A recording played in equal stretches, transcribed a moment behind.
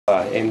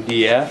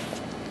MDF.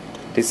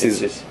 This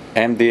is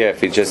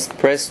MDF. It's just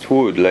pressed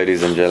wood,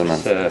 ladies and gentlemen.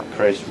 It's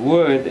pressed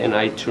wood, and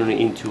I turn it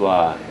into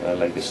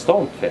like a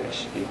stone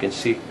finish. You can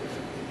see,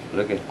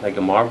 look at like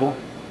a marble.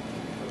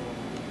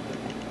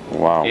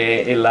 Wow.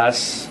 It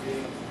lasts.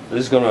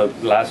 This is gonna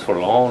last for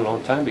a long,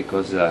 long time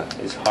because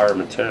it's hard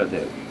material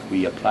that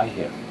we apply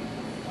here.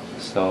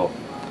 So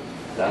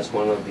that's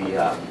one of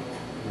the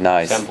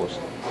nice samples.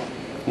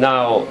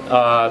 Now,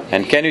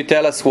 and can you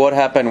tell us what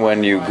happened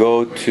when you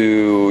go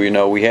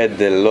to, we had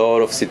a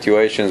lot of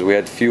situations, we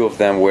had few of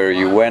them where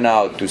you went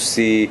out to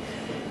see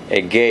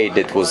a gate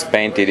that was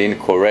painted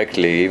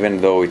incorrectly,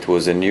 even though it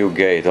was a new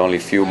gate, only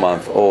a few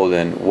months old,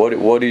 and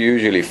what do you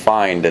usually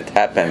find that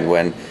happened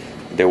when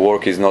the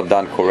work is not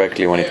done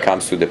correctly when it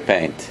comes to the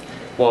paint?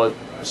 Well,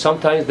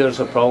 sometimes there's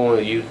a problem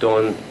when you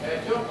don't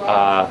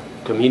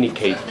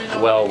communicate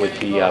well with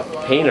the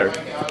painter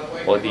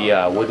or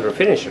the wood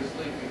refinisher.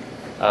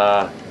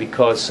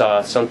 Because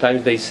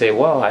sometimes they say,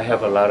 well, I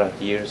have a lot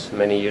of years,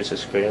 many years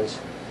experience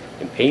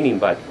in painting,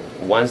 but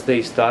once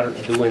they start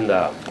doing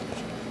the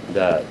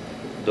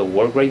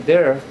work right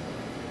there,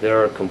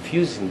 they're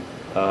confusing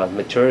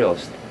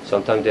materials.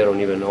 Sometimes they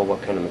don't even know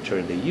what kind of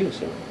material they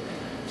use.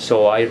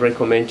 So I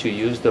recommend to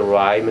use the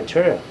right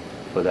material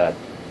for that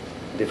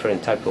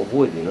different type of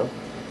wood,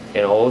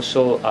 And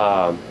also,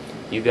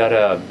 you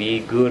gotta be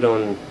good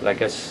on,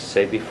 like I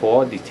said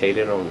before,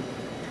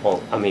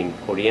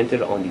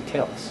 oriented on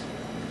details.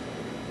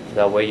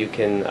 That way you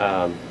can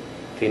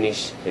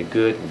finish a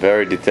good...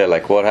 Very detailed,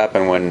 like what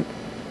happened when,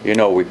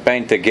 we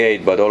paint the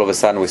gate, but all of a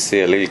sudden we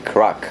see a little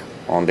crack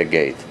on the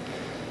gate,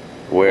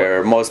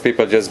 where most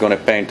people are just going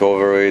to paint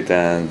over it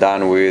and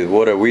done with.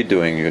 What are we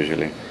doing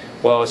usually?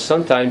 Well,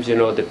 sometimes,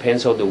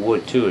 depends on the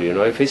wood too.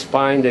 If it's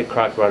pine, they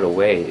crack right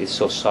away. It's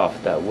so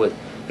soft, that wood.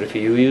 But if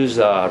you use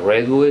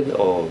redwood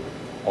or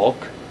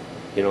oak,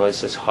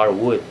 it's just hard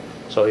wood.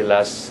 So it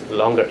lasts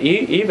longer.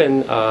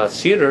 Even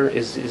cedar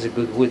is a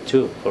good wood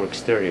too for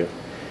exterior.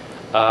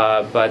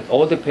 But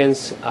all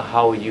depends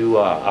how you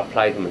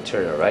apply the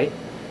material, right?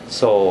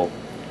 So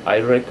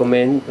I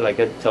recommend, like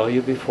I told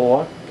you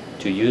before,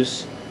 to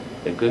use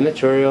a good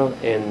material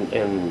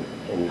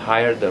and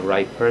hire the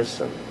right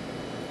person.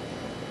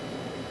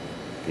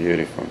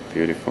 Beautiful,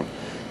 beautiful.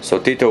 So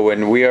Tito,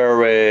 when we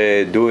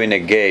are doing a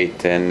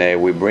gate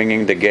and we're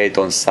bringing the gate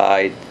on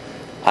site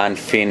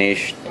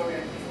unfinished,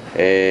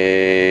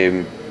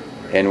 and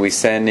we're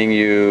sending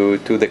you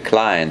to the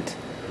client,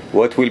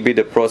 what will be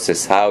the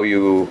process? How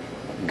you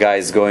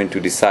guys going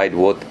to decide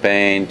what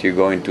paint you're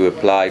going to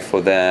apply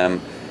for them,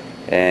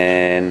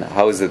 and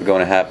how is it going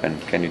to happen?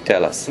 Can you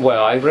tell us?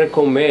 Well, I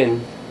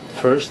recommend,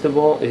 first of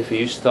all, if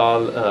you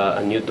install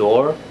a new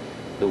door,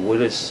 the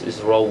wood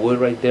is raw wood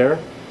right there.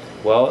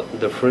 Well,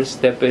 the first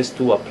step is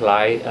to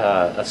apply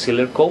a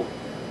sealer coat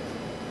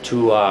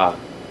to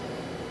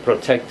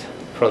protect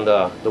from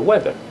the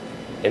weather.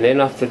 And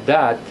then after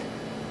that,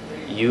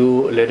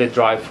 you let it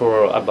dry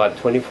for about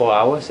 24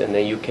 hours, and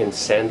then you can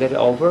sand it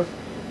over,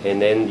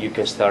 and then you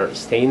can start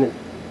staining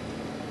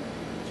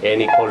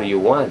any color you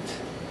want.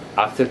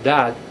 After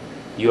that,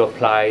 you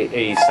apply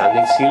a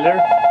sanding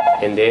sealer,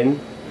 and then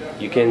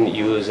you can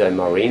use a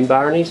marine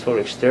varnish for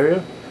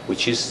exterior,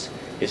 which is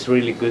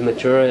really good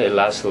material. It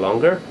lasts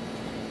longer,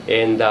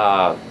 and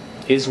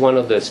is one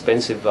of the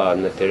expensive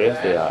materials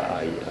that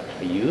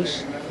I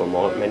use for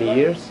many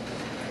years,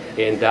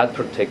 and that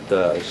protect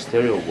the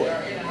exterior wood.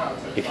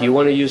 If you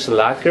want to use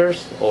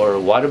lacquers or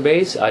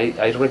water-based,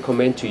 I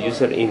recommend to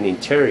use it in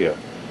interior,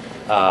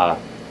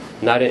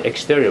 not in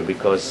exterior,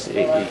 because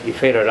it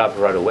faded up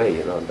right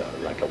away.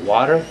 Like a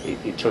water,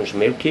 it turns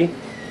milky,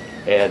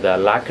 and the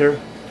lacquer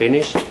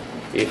finish,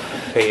 it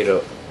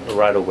fades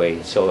right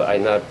away. So I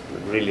not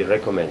really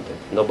recommend it.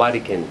 Nobody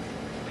can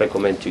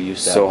recommend to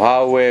use that. So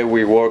how are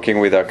we working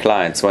with our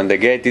clients when the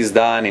gate is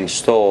done,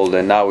 installed,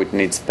 and now it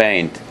needs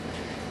paint?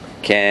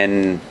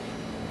 Can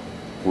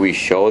we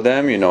show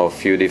them, a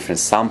few different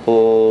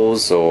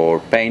samples, or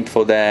paint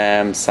for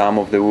them some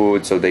of the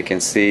wood so they can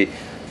see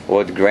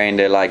what grain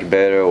they like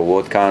better or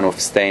what kind of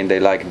stain they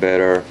like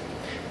better?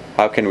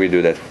 How can we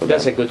do that for them?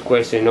 That's a good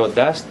question.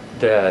 That's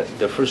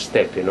the first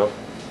step.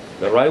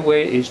 The right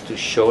way is to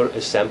show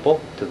a sample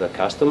to the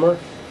customer,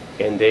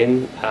 and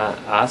then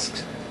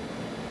ask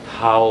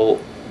how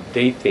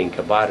they think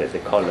about it, the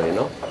color.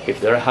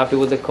 If they're happy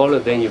with the color,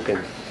 then you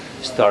can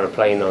start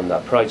applying on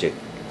that project.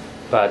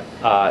 But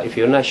if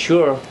you're not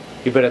sure,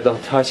 you better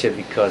don't touch it,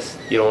 because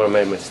you don't want to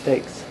make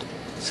mistakes.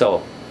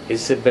 So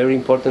it's very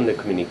important, the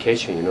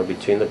communication,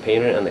 between the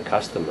painter and the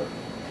customer.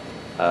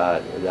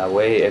 That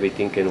way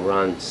everything can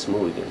run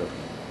smooth,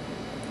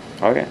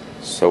 Okay.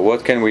 So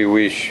what can we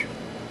wish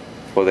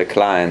for the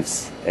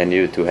clients and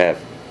you to have?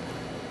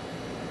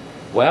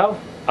 Well,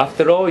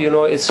 after all,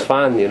 it's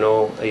fun.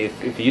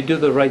 If you do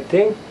the right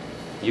thing,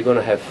 you're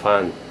gonna have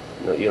fun.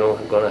 You're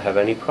not gonna have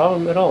any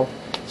problem at all.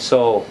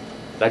 So,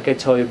 like I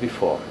told you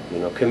before,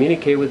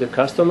 communicate with the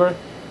customer,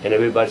 and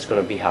everybody's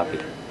gonna be happy.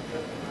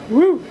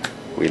 Woo!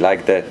 We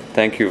like that.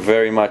 Thank you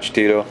very much,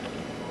 Tito.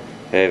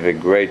 Have a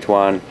great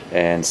one,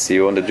 and see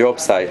you on the job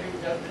site.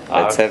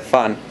 Let's have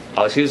fun.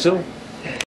 I'll see you soon.